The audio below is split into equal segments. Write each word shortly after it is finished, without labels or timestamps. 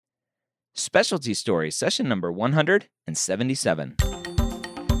Specialty Stories, session number 177.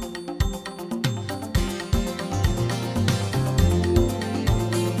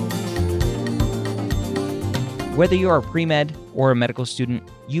 Whether you're a pre-med or a medical student,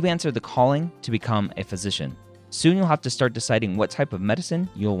 you've answered the calling to become a physician. Soon you'll have to start deciding what type of medicine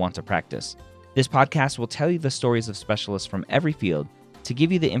you'll want to practice. This podcast will tell you the stories of specialists from every field to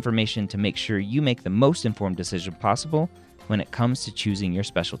give you the information to make sure you make the most informed decision possible when it comes to choosing your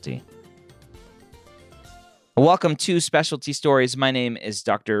specialty. Welcome to Specialty Stories. My name is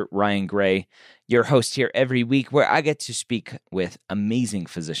Dr. Ryan Gray, your host here every week, where I get to speak with amazing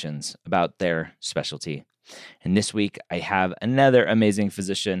physicians about their specialty. And this week, I have another amazing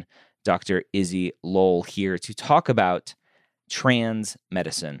physician, Dr. Izzy Lowell, here to talk about trans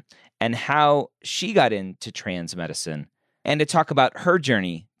medicine and how she got into trans medicine and to talk about her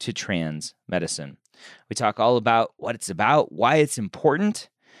journey to trans medicine. We talk all about what it's about, why it's important,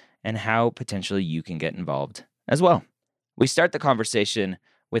 and how potentially you can get involved as well. We start the conversation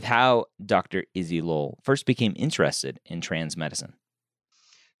with how Dr. Izzy Lowell first became interested in trans medicine.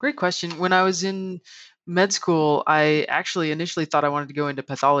 Great question. When I was in med school, I actually initially thought I wanted to go into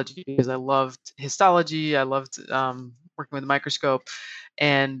pathology because I loved histology. I loved working with a microscope,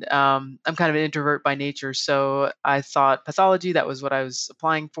 and I'm kind of an introvert by nature. So I thought pathology, that was what I was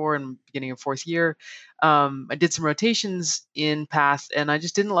applying for in the beginning of fourth year. I did some rotations in path, and I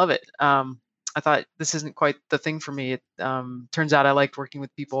just didn't love it. I thought this isn't quite the thing for me. It turns out I liked working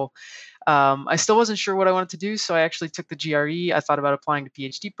with people. I still wasn't sure what I wanted to do, so I actually took the GRE. I thought about applying to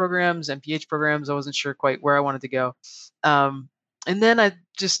PhD programs and PH programs. I wasn't sure quite where I wanted to go. And then I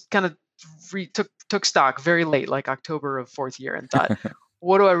just kind of took stock very late, like October of fourth year, and thought,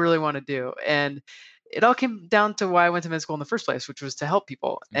 what do I really want to do? And it all came down to why I went to med school in the first place, which was to help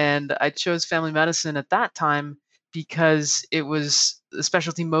people. And I chose family medicine at that time because it was the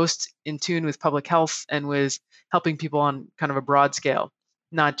specialty most in tune with public health and with helping people on kind of a broad scale,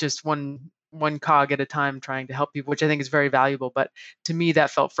 not just one cog at a time trying to help people, which I think is very valuable. But to me,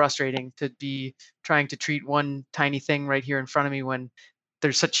 that felt frustrating to be trying to treat one tiny thing right here in front of me when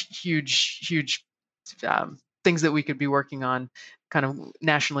there's such huge things that we could be working on kind of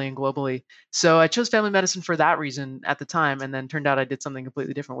nationally and globally. So I chose family medicine for that reason at the time, and then turned out I did something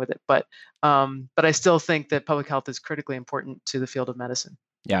completely different with it. But I still think that public health is critically important to the field of medicine.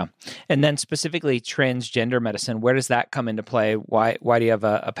 Yeah. And then specifically transgender medicine, where does that come into play? Why do you have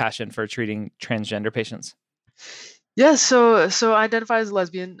a passion for treating transgender patients? Yeah, so I identify as a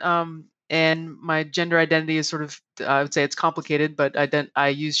lesbian, and my gender identity is sort of, I would say it's complicated, but I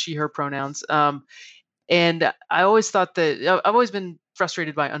use she, her pronouns. And I always thought that I've always been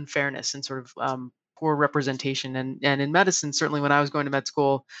frustrated by unfairness and sort of poor representation. And in medicine, certainly when I was going to med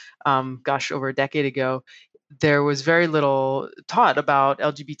school, over a decade ago, there was very little taught about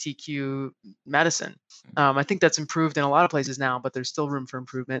LGBTQ medicine. I think that's improved in a lot of places now, but there's still room for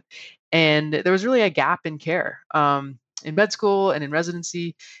improvement. And there was really a gap in care in med school and in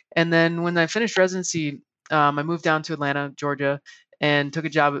residency. And then when I finished residency, I moved down to Atlanta, Georgia, and took a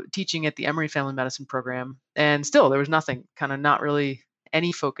job teaching at the Emory Family Medicine program. And still, there was nothing, kind of not really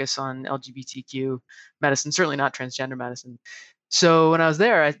any focus on LGBTQ medicine, certainly not transgender medicine. So when I was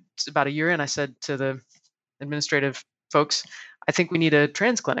there, about a year in, I said to the administrative folks, I think we need a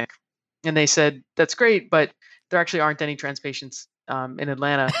trans clinic. And they said, that's great, but there actually aren't any trans patients in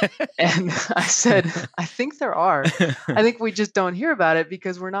Atlanta. And I said, I think there are. I think we just don't hear about it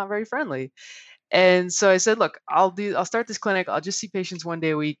because we're not very friendly. And so I said, look, I'll start this clinic. I'll just see patients one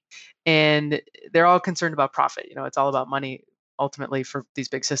day a week. And they're all concerned about profit. You know, it's all about money ultimately for these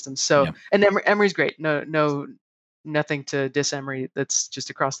big systems. So, yeah. And Emory's great. Nothing to diss Emory. That's just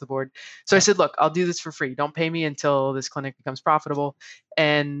across the board. So I said, look, I'll do this for free. Don't pay me until this clinic becomes profitable.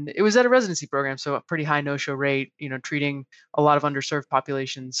 And it was at a residency program, so a pretty high no-show rate, treating a lot of underserved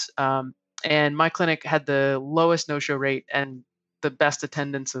populations. And my clinic had the lowest no-show rate and the best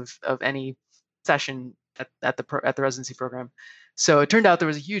attendance of any session at the residency program. So it turned out there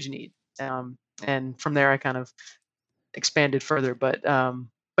was a huge need. And from there, I kind of expanded further. But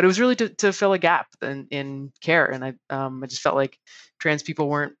it was really to fill a gap in care. And I just felt like trans people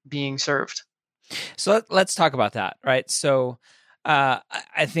weren't being served. So let's talk about that, right? So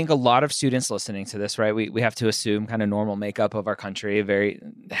I think a lot of students listening to this, right, we have to assume kind of normal makeup of our country, very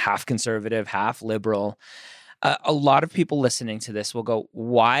half conservative, half liberal. A lot of people listening to this will go,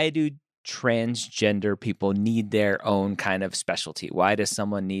 why do transgender people need their own kind of specialty? Why does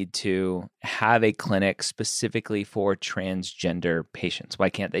someone need to have a clinic specifically for transgender patients?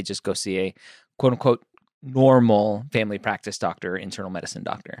 Why can't they just go see a quote unquote normal family practice doctor, internal medicine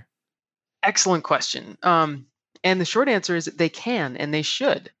doctor? Excellent question. And the short answer is that they can and they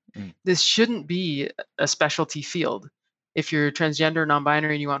should. Mm. This shouldn't be a specialty field. If you're transgender,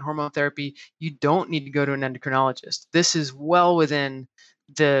 non-binary, and you want hormone therapy, you don't need to go to an endocrinologist. This is well within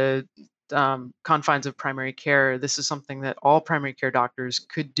the confines of primary care. This is something that all primary care doctors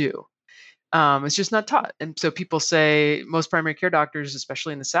could do. It's just not taught. And so people say, most primary care doctors,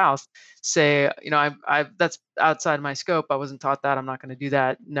 especially in the South, say, that's outside my scope. I wasn't taught that. I'm not going to do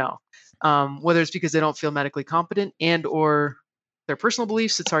that. No. Whether it's because they don't feel medically competent and or their personal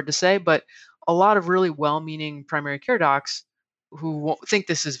beliefs, it's hard to say. But a lot of really well-meaning primary care docs who think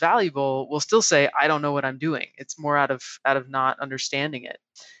this is valuable will still say, I don't know what I'm doing. It's more out of not understanding it.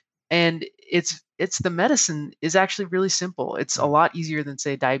 And it's the medicine is actually really simple. It's a lot easier than,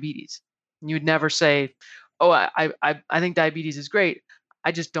 say, diabetes. You would never say, "Oh, I think diabetes is great.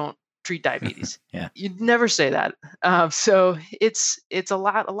 I just don't treat diabetes." Yeah. You'd never say that. So it's a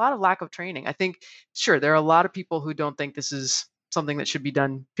lot of lack of training. I think, sure, there are a lot of people who don't think this is something that should be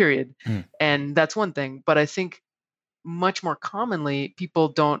done, period, Mm. and that's one thing. But I think much more commonly, people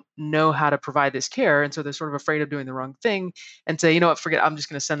don't know how to provide this care, and so they're sort of afraid of doing the wrong thing and say, you know what, forget, I'm just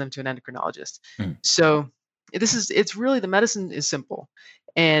going to send them to an endocrinologist. Mm. So it's really, the medicine is simple,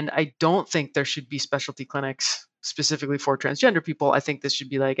 and I don't think there should be specialty clinics specifically for transgender people. I think this should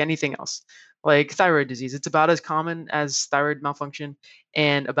be like anything else, like thyroid disease. It's about as common as thyroid malfunction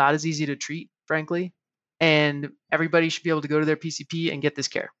and about as easy to treat, frankly, and everybody should be able to go to their PCP and get this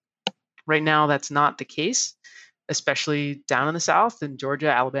care. Right now, that's not the case, especially down in the South in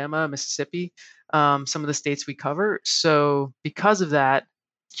Georgia, Alabama, Mississippi, some of the states we cover. So because of that,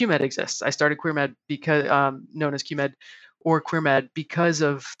 QMed exists. I started QueerMed because known as QMed or QueerMed because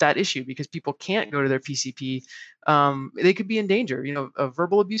of that issue. Because people can't go to their PCP, they could be in danger, of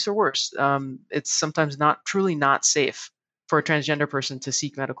verbal abuse or worse. It's sometimes truly not safe for a transgender person to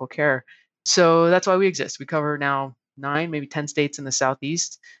seek medical care. So that's why we exist. We cover now 9, maybe 10 states in the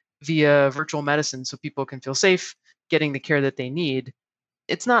Southeast via virtual medicine, so people can feel safe getting the care that they need.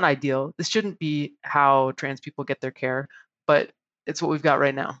 It's not ideal. This shouldn't be how trans people get their care, but it's what we've got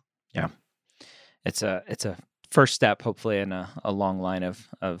right now. Yeah. It's a first step, hopefully, in a long line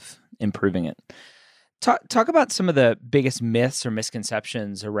of improving it. Talk about some of the biggest myths or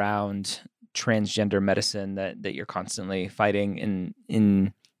misconceptions around transgender medicine that you're constantly fighting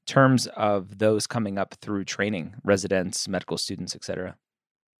in terms of those coming up through training, residents, medical students, et cetera.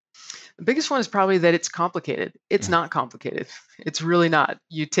 The biggest one is probably that it's complicated. It's not complicated. It's really not.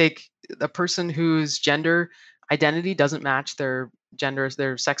 You take a person whose gender identity doesn't match their gender as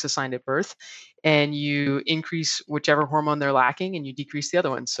their sex assigned at birth, and you increase whichever hormone they're lacking and you decrease the other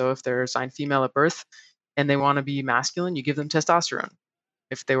one. So if they're assigned female at birth and they want to be masculine, you give them testosterone.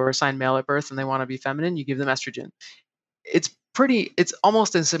 If they were assigned male at birth and they want to be feminine, you give them estrogen. It's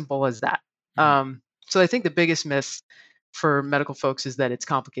almost as simple as that. So I think the biggest myth for medical folks is that it's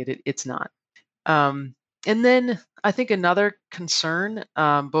complicated. It's not. And then I think another concern,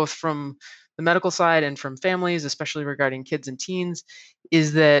 both from the medical side and from families, especially regarding kids and teens,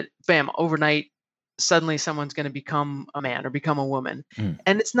 is that, bam, overnight, suddenly someone's going to become a man or become a woman.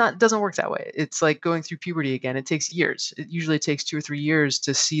 And doesn't work that way. It's like going through puberty again. It takes years. It usually takes 2 or 3 years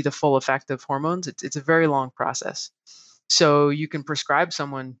to see the full effect of hormones. It's a very long process. So you can prescribe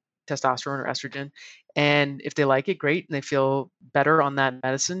someone testosterone or estrogen, and if they like it, great, and they feel better on that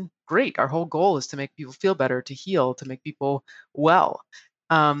medicine, great. Our whole goal is to make people feel better, to heal, to make people well.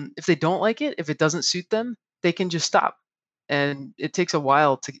 If they don't like it, if it doesn't suit them, they can just stop. And it takes a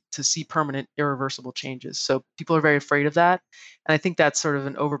while to see permanent, irreversible changes. So people are very afraid of that. And I think that's sort of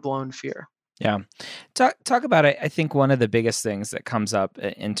an overblown fear. Yeah. Talk about it. I think one of the biggest things that comes up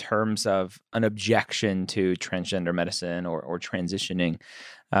in terms of an objection to transgender medicine or transitioning,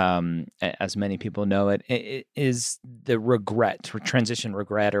 as many people know it is the transition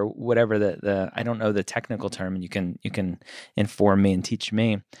regret, or whatever the I don't know the technical term, and you can inform me and teach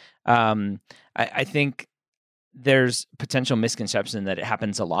me. I think there's potential misconception that it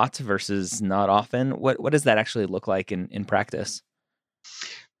happens a lot versus not often. What does that actually look like in practice?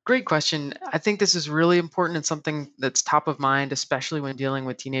 Great question. I think this is really important and something that's top of mind, especially when dealing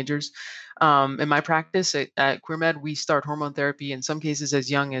with teenagers. In my practice at QueerMed, we start hormone therapy in some cases as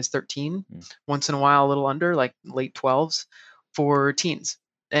young as 13, once in a while a little under, like late 12s, for teens.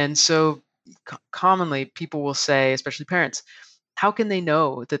 And so commonly people will say, especially parents, how can they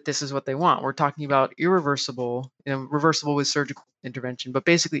know that this is what they want? We're talking about irreversible, reversible with surgical intervention, but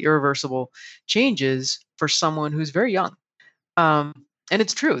basically irreversible changes for someone who's very young. And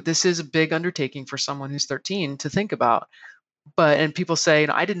it's true. This is a big undertaking for someone who's 13 to think about. And people say,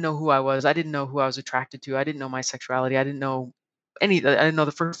 I didn't know who I was. I didn't know who I was attracted to. I didn't know my sexuality. I didn't know I didn't know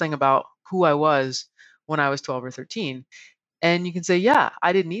the first thing about who I was when I was 12 or 13. And you can say, yeah,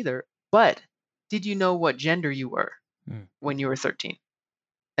 I didn't either. But did you know what gender you were Mm. when you were 13?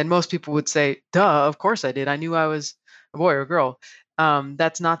 And most people would say, duh, of course I did. I knew I was a boy or a girl.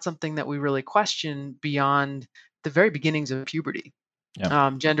 That's not something that we really question beyond the very beginnings of puberty.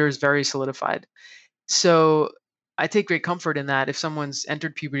 Yeah. Gender is very solidified. So I take great comfort in that if someone's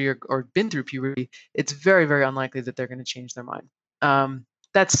entered puberty or been through puberty, it's very, very unlikely that they're going to change their mind.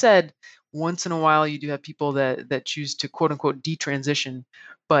 That said, once in a while you do have people that choose to quote unquote detransition,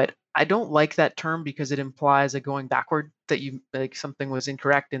 but I don't like that term because it implies a going backward, that you like something was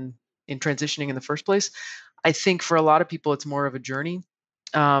incorrect in transitioning in the first place. I think for a lot of people it's more of a journey.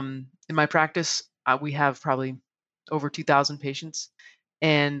 In my practice, we have probably over 2,000 patients,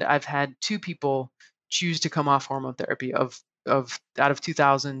 and I've had two people choose to come off hormone therapy of out of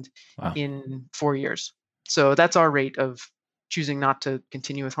 2,000 Wow. in 4 years. So that's our rate of choosing not to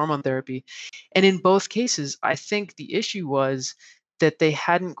continue with hormone therapy. And in both cases, I think the issue was that they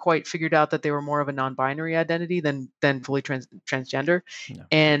hadn't quite figured out that they were more of a non-binary identity than fully transgender, No.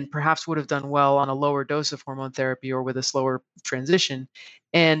 and perhaps would have done well on a lower dose of hormone therapy or with a slower transition.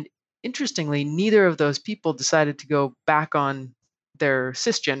 And interestingly, neither of those people decided to go back on their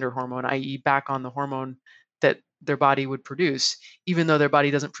cisgender hormone, i.e., back on the hormone that their body would produce, even though their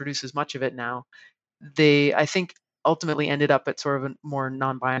body doesn't produce as much of it now. They, I think, ultimately ended up at sort of a more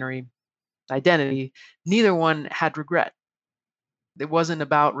non binary identity. Neither one had regret. It wasn't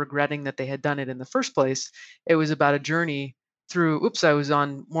about regretting that they had done it in the first place. It was about a journey through, oops, I was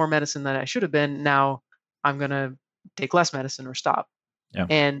on more medicine than I should have been. Now I'm going to take less medicine or stop. Yeah.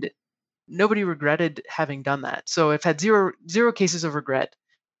 And nobody regretted having done that. So I've had zero cases of regret,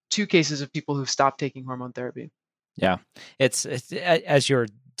 two cases of people who've stopped taking hormone therapy. Yeah. It's as you're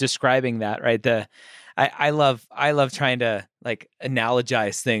describing that, right? I love trying to like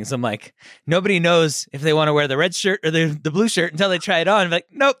analogize things. I'm like, nobody knows if they want to wear the red shirt or the blue shirt until they try it on. I'm like,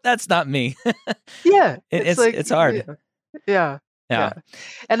 nope, that's not me. Yeah, It's hard. yeah, Yeah. yeah,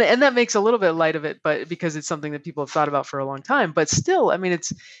 and that makes a little bit light of it, but because it's something that people have thought about for a long time. But still, I mean,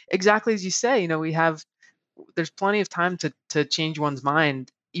 it's exactly as you say. There's plenty of time to change one's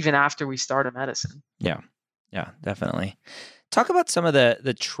mind even after we start a medicine. Yeah. Yeah, definitely. Talk about some of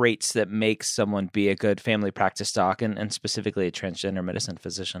the traits that make someone be a good family practice doc and specifically a transgender medicine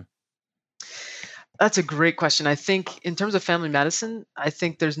physician. That's a great question. I think in terms of family medicine, I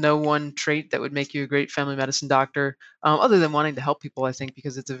think there's no one trait that would make you a great family medicine doctor, other than wanting to help people, I think,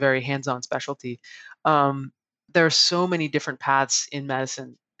 because it's a very hands-on specialty. Um, there are so many different paths in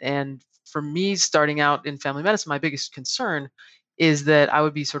medicine. And for me, starting out in family medicine, my biggest concern is that I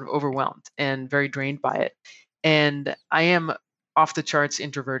would be sort of overwhelmed and very drained by it. And I am off the charts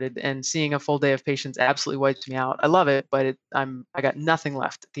introverted, and seeing a full day of patients absolutely wipes me out. I love it, but I got nothing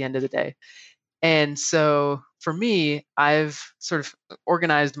left at the end of the day. And so for me, I've sort of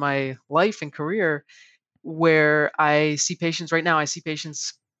organized my life and career where I see patients right now. I see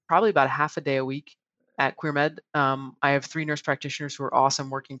patients probably about half a day a week at QueerMed. I have three nurse practitioners who are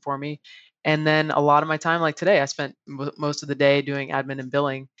awesome working for me. And then a lot of my time, like today, I spent most of the day doing admin and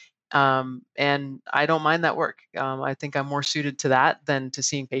billing. And I don't mind that work. I think I'm more suited to that than to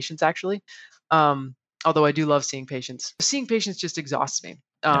seeing patients, actually. Um, Although I do love seeing patients. Seeing patients just exhausts me.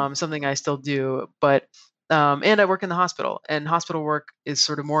 Yeah. Something I still do, but and I work in the hospital, and hospital work is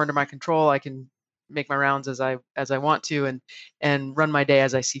sort of more under my control. I can make my rounds as I want to, and run my day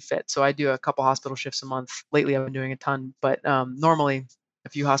as I see fit. So I do a couple hospital shifts a month. Lately, I've been doing a ton, but normally a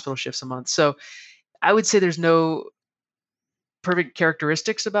few hospital shifts a month. So I would say there's no perfect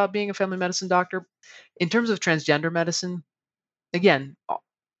characteristics about being a family medicine doctor. In terms of transgender medicine, again,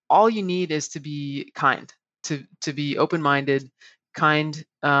 all you need is to be kind, to be open-minded, kind,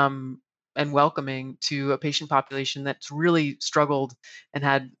 and welcoming to a patient population that's really struggled and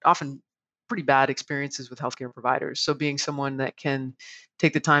had often pretty bad experiences with healthcare providers. So being someone that can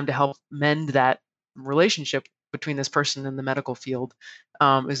take the time to help mend that relationship between this person and the medical field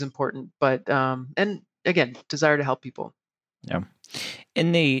is important. But and again, desire to help people. Yeah.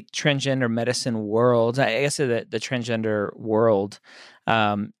 In the transgender medicine world, I guess the transgender world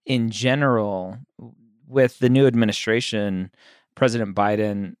in general, with the new administration, President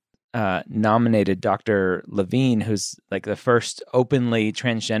Biden nominated Dr. Levine, who's like the first openly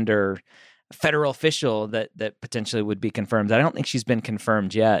transgender federal official that potentially would be confirmed. I don't think she's been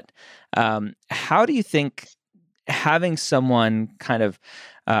confirmed yet. How do you think having someone kind of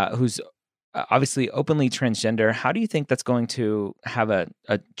who's obviously openly transgender, how do you think that's going to have a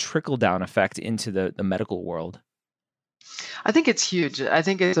trickle down effect into the medical world? I think it's huge. I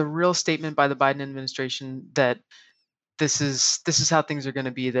think it's a real statement by the Biden administration that this is how things are going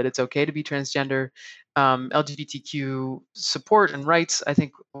to be, that it's okay to be transgender. LGBTQ support and rights, I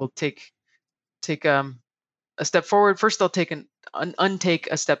think will take a step forward. First, they'll take untake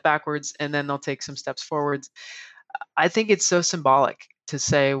a step backwards, and then they'll take some steps forwards. I think it's so symbolic to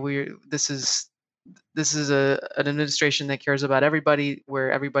say this is an administration that cares about everybody,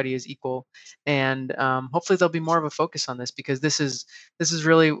 where everybody is equal, and hopefully there'll be more of a focus on this, because this is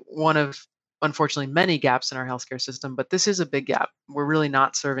really one of, unfortunately, many gaps in our healthcare system. But this is a big gap. We're really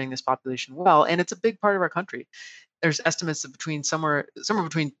not serving this population well, and it's a big part of our country. There's estimates that somewhere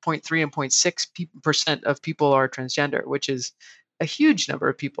between 0.3 and 0.6% of people are transgender, which is a huge number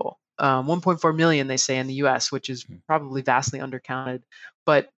of people. 1.4 million, they say, in the U.S., which is probably vastly undercounted.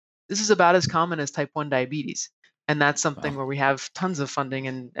 But this is about as common as type 1 diabetes, and that's something where we have tons of funding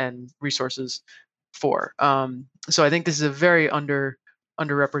and resources for. So I think this is a very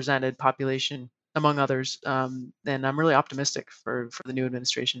underrepresented population, among others, and I'm really optimistic for the new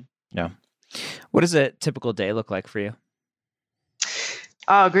administration. Yeah. What does a typical day look like for you?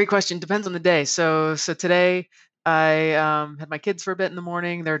 Great question. Depends on the day. So today I had my kids for a bit in the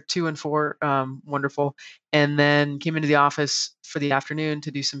morning. They're 2 and 4, wonderful. And then came into the office for the afternoon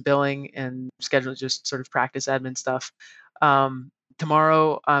to do some billing and schedule just sort of practice admin stuff.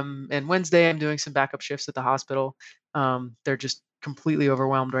 Tomorrow and Wednesday, I'm doing some backup shifts at the hospital. They're just completely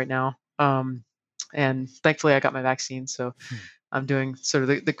overwhelmed right now. And thankfully, I got my vaccine, so I'm doing sort of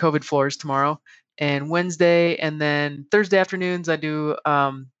the COVID floors tomorrow and Wednesday, and then Thursday afternoons I do.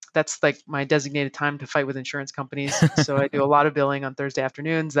 That's like my designated time to fight with insurance companies. So I do a lot of billing on Thursday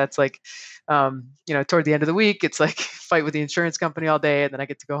afternoons. That's like, toward the end of the week, it's like fight with the insurance company all day, and then I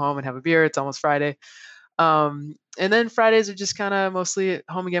get to go home and have a beer. It's almost Friday. And then Fridays are just kind of mostly at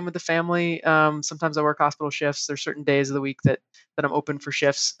home again with the family. Sometimes I work hospital shifts. There's certain days of the week that I'm open for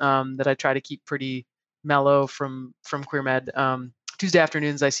shifts that I try to keep pretty mellow from QueerMed. Tuesday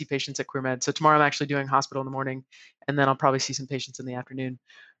afternoons I see patients at QueerMed. So tomorrow I'm actually doing hospital in the morning, and then I'll probably see some patients in the afternoon.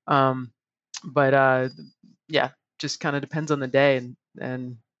 But yeah, just kind of depends on the day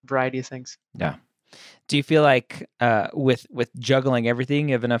and variety of things. Yeah. Do you feel like with juggling everything,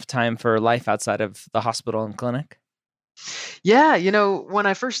 you have enough time for life outside of the hospital and clinic? Yeah, when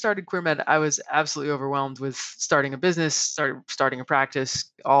I first started QueerMed, I was absolutely overwhelmed with starting a business, starting a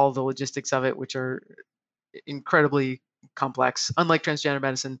practice, all the logistics of it, which are incredibly complex. Unlike transgender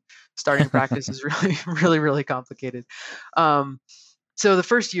medicine, starting a practice is really, really, really complicated. So the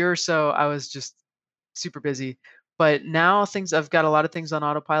first year or so, I was just super busy. But now I've got a lot of things on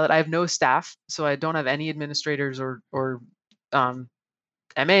autopilot. I have no staff, so I don't have any administrators or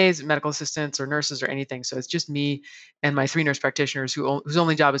MAs, medical assistants, or nurses or anything. So it's just me and my 3 nurse practitioners whose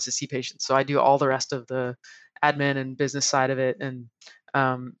only job is to see patients. So I do all the rest of the admin and business side of it, and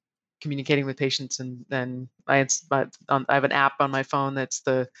communicating with patients. And then I have an app on my phone that's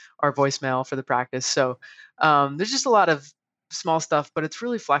our voicemail for the practice. So there's just a lot of small stuff, but it's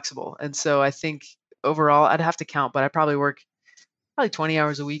really flexible. And so I think overall, I'd have to count, but I probably work 20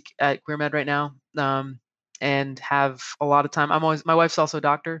 hours a week at QueerMed right now. And have a lot of time. My wife's also a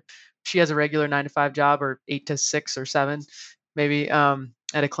doctor. She has a regular 9 to 5 job, or 8 to 6 or 7, maybe, at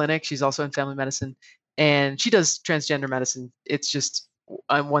a clinic. She's also in family medicine, and she does transgender medicine. It's just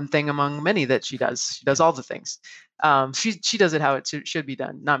one thing among many that she does. She does all the things. She does it how it should be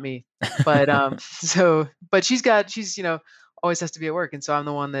done, not me. But but she's always has to be at work, and so I'm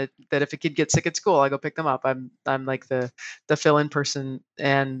the one that if a kid gets sick at school, I go pick them up. I'm like the fill-in person,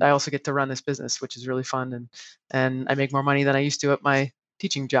 and I also get to run this business, which is really fun, and I make more money than I used to at my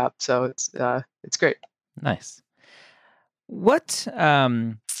teaching job, so it's great. Nice. What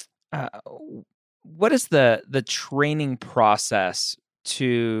is the training process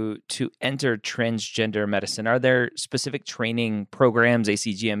to enter transgender medicine? Are there specific training programs,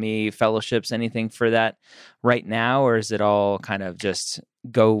 ACGME, fellowships, anything for that right now? Or is it all kind of just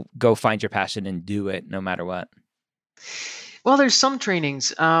go find your passion and do it no matter what? Well, there's some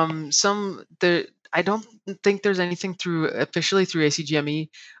trainings. I don't think there's anything officially through ACGME.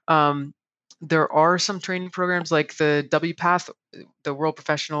 There are some training programs like the WPATH, the World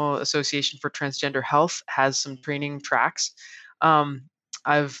Professional Association for Transgender Health, has some training tracks.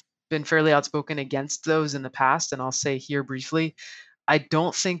 I've been fairly outspoken against those in the past, and I'll say here briefly, I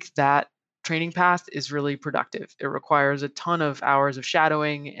don't think that training path is really productive. It requires a ton of hours of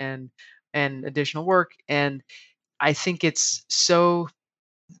shadowing and additional work, and I think it's so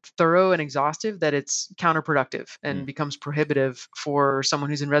thorough and exhaustive that it's counterproductive and becomes prohibitive for someone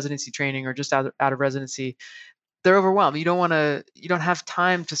who's in residency training or just out of residency. They're overwhelmed. You don't have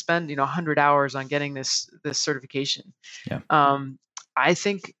time to spend 100 hours on getting this certification. Yeah. I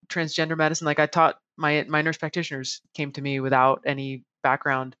think transgender medicine, like I taught my nurse practitioners came to me without any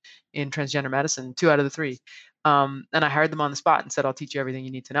background in transgender medicine, 2 out of the 3. And I hired them on the spot and said, "I'll teach you everything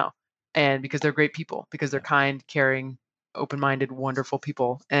you need to know." And because they're great people, because they're kind, caring, open-minded, wonderful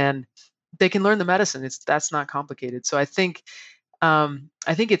people, and they can learn the medicine. That's not complicated. So I think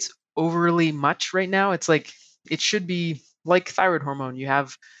it's overly much right now. It's like it should be like thyroid hormone. You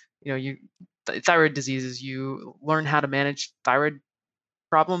have, you thyroid diseases. You learn how to manage thyroid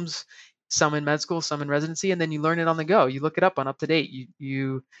problems, some in med school, some in residency, and then you learn it on the go. You look it up on UpToDate.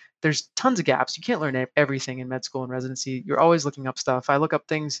 There's tons of gaps. You can't learn everything in med school and residency. You're always looking up stuff. I look up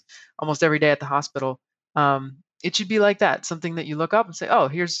things almost every day at the hospital. It should be like that, something that you look up and say, oh,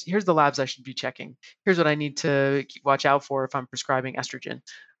 here's the labs I should be checking. Here's what I need to watch out for if I'm prescribing estrogen.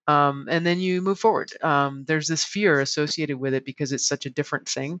 And then you move forward. There's this fear associated with it because it's such a different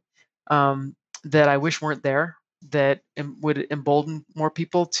thing, that I wish weren't there, that would embolden more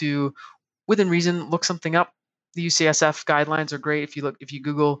people to, within reason, look something up. The UCSF guidelines are great. If you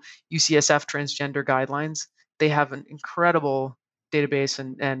Google UCSF transgender guidelines, they have an incredible database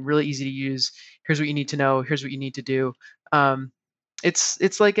and really easy to use. Here's what you need to know. Here's what you need to do. Um,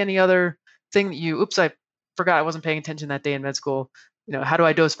 it's like any other thing that oops, I forgot I wasn't paying attention that day in med school. How do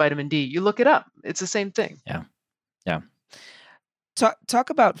I dose vitamin D? You look it up. It's the same thing. Yeah. Yeah. Talk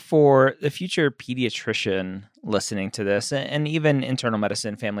about, for the future pediatrician listening to this, and even internal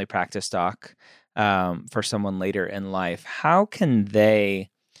medicine family practice doc, for someone later in life, how can they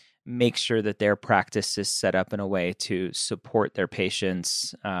make sure that their practice is set up in a way to support their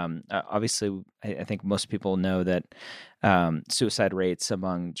patients? Obviously, I think most people know that suicide rates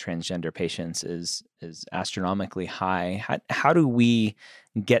among transgender patients is astronomically high. How do we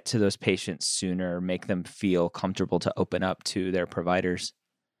get to those patients sooner, make them feel comfortable to open up to their providers?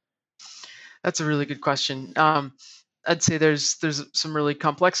 That's a really good question. I'd say there's some really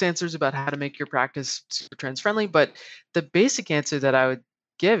complex answers about how to make your practice super trans friendly, but the basic answer that I would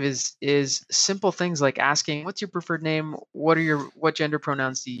give is simple things like asking, "What's your preferred name? What gender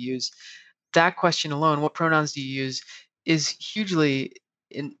pronouns do you use?" That question alone, "What pronouns do you use?" is hugely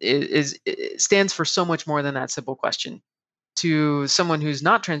it stands for so much more than that simple question. To someone who's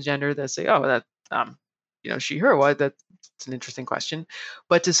not transgender, they say, "Oh, that she, her, what? That's an interesting question."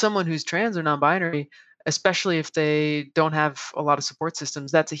 But to someone who's trans or non-binary, especially if they don't have a lot of support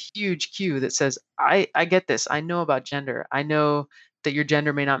systems, that's a huge cue that says, I get this. I know about gender. I know that your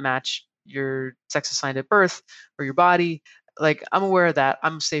gender may not match your sex assigned at birth or your body. Like, I'm aware of that.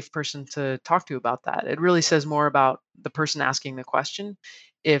 I'm a safe person to talk to about that. It really says more about the person asking the question.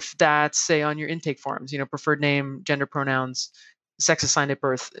 If that's, say, on your intake forms, preferred name, gender pronouns, sex assigned at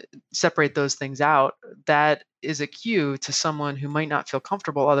birth, separate those things out. That is a cue to someone who might not feel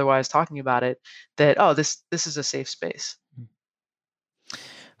comfortable otherwise talking about it, that, oh, this is a safe space.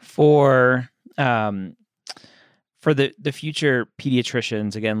 For the future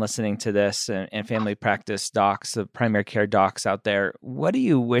pediatricians, again, listening to this, and family practice docs, the primary care docs out there, what do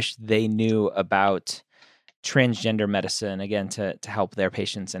you wish they knew about transgender medicine, again, to help their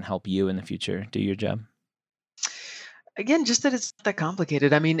patients and help you in the future do your job? Again, just that it's not that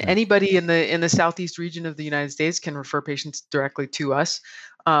complicated. I mean, anybody in the southeast region of the United States can refer patients directly to us,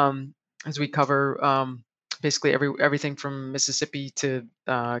 as we cover basically everything from Mississippi to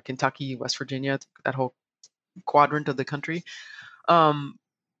Kentucky, West Virginia, that whole quadrant of the country. But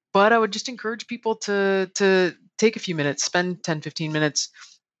I would just encourage people to take a few minutes, spend 10, 15 minutes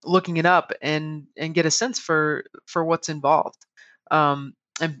looking it up and get a sense for what's involved.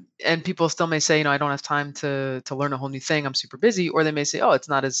 And people still may say, I don't have time to learn a whole new thing. I'm super busy. Or they may say, oh, it's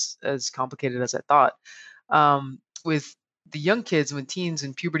not as complicated as I thought. With the young kids, with teens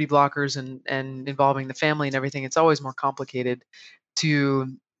and puberty blockers and involving the family and everything, it's always more complicated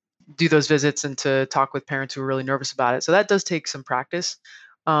to do those visits and to talk with parents who are really nervous about it. So that does take some practice.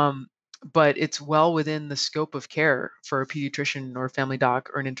 But it's well within the scope of care for a pediatrician or a family doc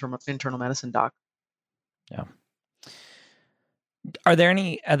or an internal medicine doc. Yeah. Are there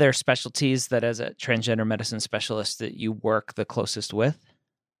any other specialties that, as a transgender medicine specialist, that you work the closest with?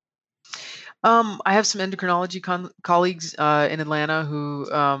 I have some endocrinology colleagues in Atlanta who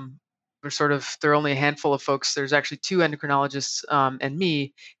are there are only a handful of folks. There's actually 2 endocrinologists and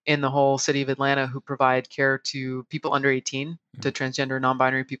me in the whole city of Atlanta who provide care to people under 18, to transgender,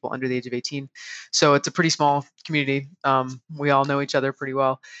 non-binary people under the age of 18. So it's a pretty small community. We all know each other pretty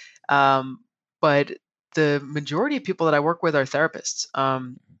well. But the majority of people that I work with are therapists,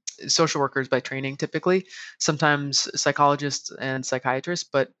 social workers by training, typically, sometimes psychologists and psychiatrists.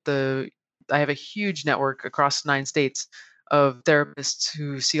 But I have a huge network across 9 states of therapists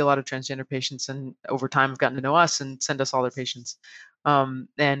who see a lot of transgender patients, and over time have gotten to know us and send us all their patients.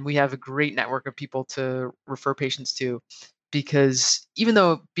 And we have a great network of people to refer patients to. because even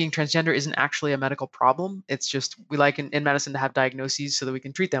though being transgender isn't actually a medical problem, it's just we like in medicine to have diagnoses so that we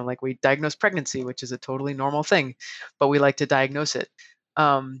can treat them. Like we diagnose pregnancy, which is a totally normal thing, but we like to diagnose it.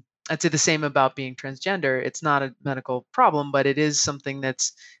 I'd say the same about being transgender. It's not a medical problem, but it is something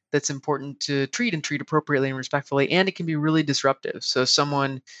that's important to treat and treat appropriately and respectfully, and it can be really disruptive. So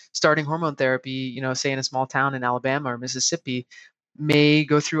someone starting hormone therapy, say in a small town in Alabama or Mississippi, may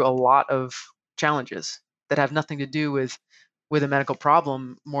go through a lot of challenges that have nothing to do with a medical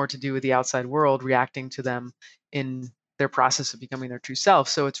problem, more to do with the outside world reacting to them in their process of becoming their true self.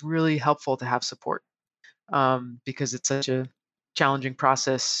 So it's really helpful to have support, because it's such a challenging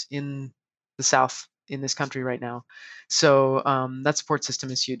process in the South in this country right now. So that support system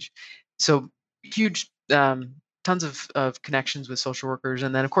is huge. So huge, tons of connections with social workers,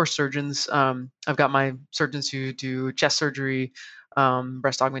 and then of course surgeons. I've got my surgeons who do chest surgery,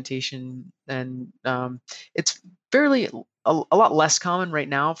 breast augmentation, and it's fairly a lot less common right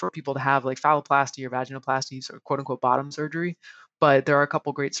now for people to have like phalloplasty or vaginoplasty, or quote unquote bottom surgery. But there are a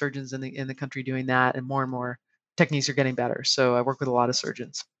couple great surgeons in the country doing that, and more techniques are getting better. So I work with a lot of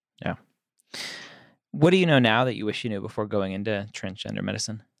surgeons. Yeah. What do you know now that you wish you knew before going into transgender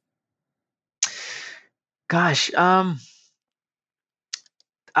medicine? Gosh, all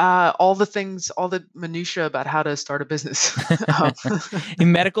the minutia about how to start a business.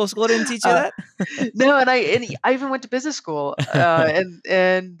 In medical school didn't teach you that? No, and I even went to business school,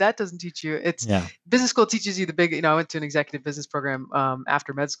 and that doesn't teach you. Business school teaches you the big. I went to an executive business program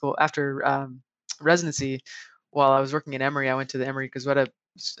after med school, after residency. While I was working at Emory, I went to the Emory Gozueta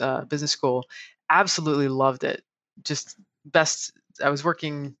business school. Absolutely loved it. Just best. I was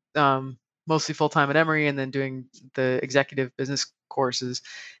working mostly full time at Emory, and then doing the executive business courses,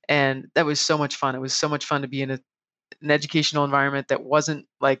 and that was so much fun. It was so much fun to be in an educational environment that wasn't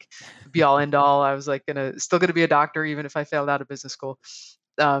like be all end all. I was like still gonna be a doctor even if I failed out of business school.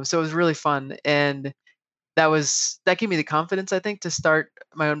 So it was really fun, and that gave me the confidence, I think, to start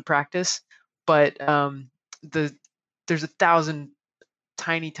my own practice. But there's 1,000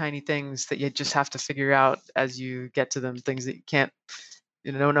 tiny things that you just have to figure out as you get to them. Things that you can't,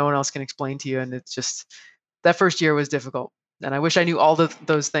 no one else can explain to you, and it's just that first year was difficult. And I wish I knew all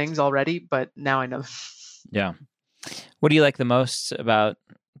those things already, but now I know. Yeah. What do you like the most about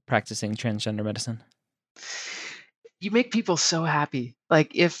practicing transgender medicine? You make people so happy.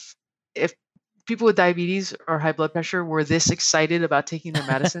 Like if people with diabetes or high blood pressure were this excited about taking their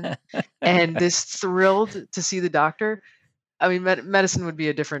medicine and this thrilled to see the doctor, I mean, medicine would be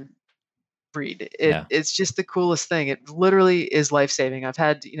a different breed. It's just the coolest thing. It literally is life-saving. I've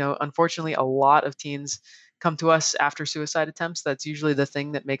had, unfortunately, a lot of teens come to us after suicide attempts. That's usually the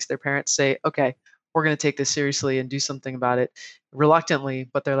thing that makes their parents say, okay, we're going to take this seriously and do something about it, reluctantly,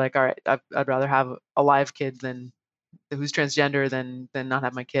 but they're like, all right, I'd rather have a live kid who's transgender than not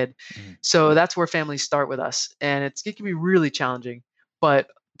have my kid. Mm-hmm. So that's where families start with us, and it can be really challenging, but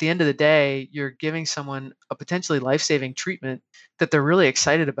at the end of the day, you're giving someone a potentially life-saving treatment that they're really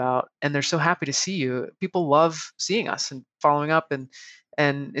excited about, and they're so happy to see you. People love seeing us and following up, and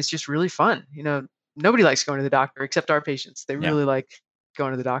it's just really fun. Nobody likes going to the doctor except our patients. They really like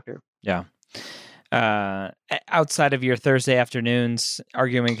going to the doctor. Yeah. Outside of your Thursday afternoons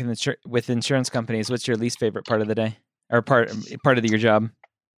arguing with insurance companies, what's your least favorite part of the day, or part of your job?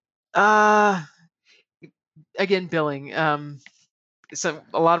 Again, billing. So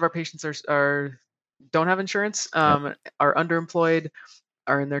a lot of our patients don't have insurance, are underemployed,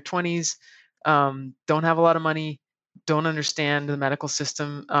 are in their 20s, don't have a lot of money, don't understand the medical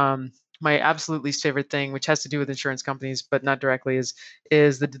system. My absolute least favorite thing, which has to do with insurance companies but not directly, is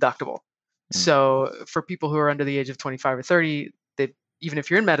the deductible. So for people who are under the age of 25 or 30, even if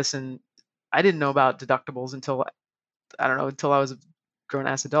you're in medicine, I didn't know about deductibles until I was a grown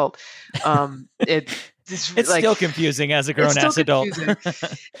ass adult. It's still confusing as a grown ass adult.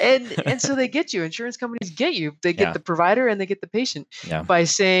 and so they get you. Insurance companies get you. They get the provider and they get the patient by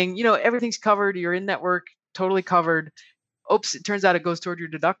saying, everything's covered. You're in network, totally covered. Oops, it turns out it goes toward your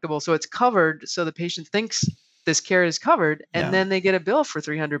deductible, so it's covered. So the patient thinks this care is covered, and then they get a bill for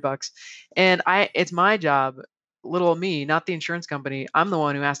 $300. And it's my job, little me, not the insurance company. I'm the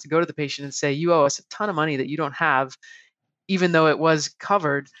one who has to go to the patient and say, you owe us a ton of money that you don't have, even though it was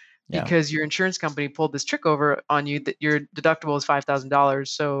covered, because your insurance company pulled this trick over on you that your deductible is $5,000,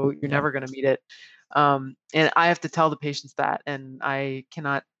 so you're never going to meet it. And I have to tell the patients that, and I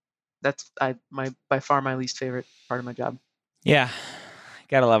cannot. That's by far my least favorite part of my job. Yeah.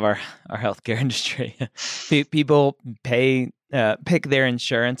 Gotta love our healthcare industry. People pick their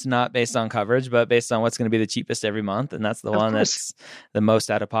insurance not based on coverage, but based on what's going to be the cheapest every month, and that's the one that's the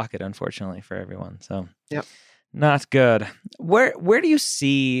most out of pocket, unfortunately, for everyone. So, Not good. Where do you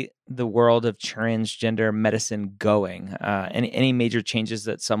see the world of transgender medicine going? Any major changes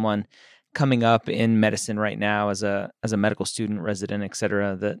that someone coming up in medicine right now as a medical student, resident, et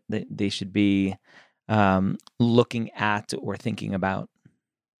cetera, that they should be looking at or thinking about?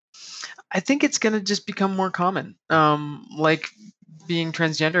 I think it's going to just become more common. Like being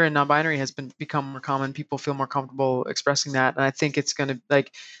transgender and non-binary has become more common. People feel more comfortable expressing that, and I think it's going to,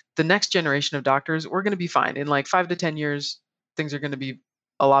 like, the next generation of doctors. We're going to be fine in like 5 to 10 years. Things are going to be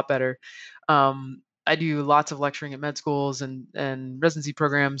a lot better. I do lots of lecturing at med schools and residency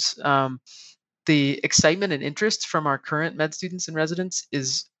programs. The excitement and interest from our current med students and residents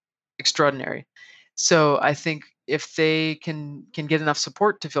is extraordinary. So I think if they can get enough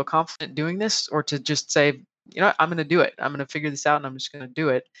support to feel confident doing this, or to just say, I'm going to do it. I'm going to figure this out, and I'm just going to do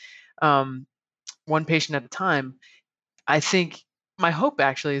it, um, one patient at a time. I think my hope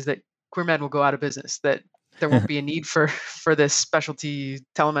actually is that Queer Med will go out of business. That there won't be a need for this specialty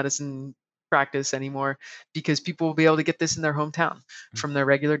telemedicine practice anymore, because people will be able to get this in their hometown from their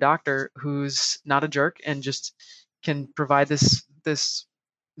regular doctor, who's not a jerk and just can provide this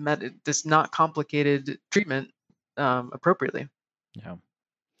not complicated treatment appropriately. Yeah.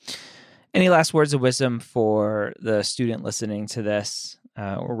 Any last words of wisdom for the student listening to this,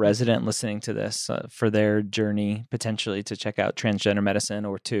 or resident listening to this, for their journey potentially to check out transgender medicine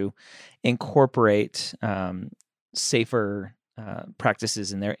or to incorporate safer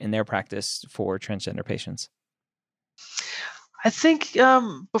practices in their practice for transgender patients? I think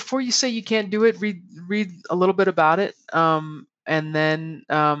before you say you can't do it, read a little bit about it, and then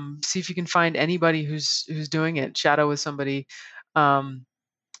see if you can find anybody who's doing it. Shadow with somebody.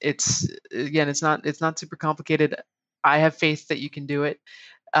 It's not super complicated. I have faith that you can do it.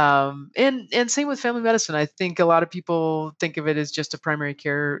 And same with family medicine. I think a lot of people think of it as just a primary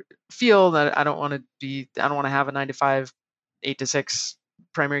care field. I don't want to have a 9 to 5, 8 to 6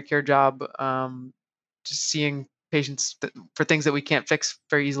 primary care job. Just seeing patients for things that we can't fix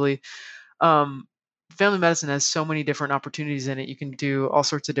very easily. Family medicine has so many different opportunities in it. You can do all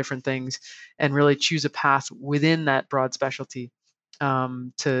sorts of different things and really choose a path within that broad specialty,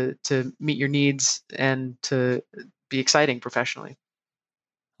 to meet your needs and to be exciting professionally.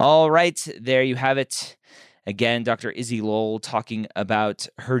 All right, there you have it. Again, Dr. Izzy Lowell talking about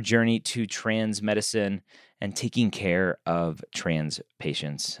her journey to trans medicine and taking care of trans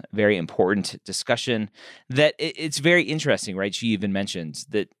patients. Very important discussion that it's very interesting, right? She even mentioned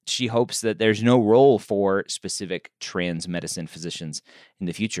that she hopes that there's no role for specific trans medicine physicians in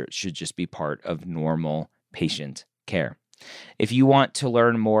the future. It should just be part of normal patient care. If you want to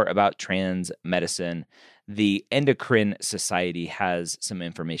learn more about trans medicine, the Endocrine Society has some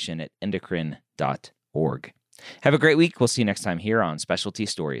information at endocrine.org. Have a great week. We'll see you next time here on Specialty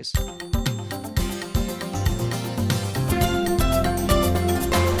Stories.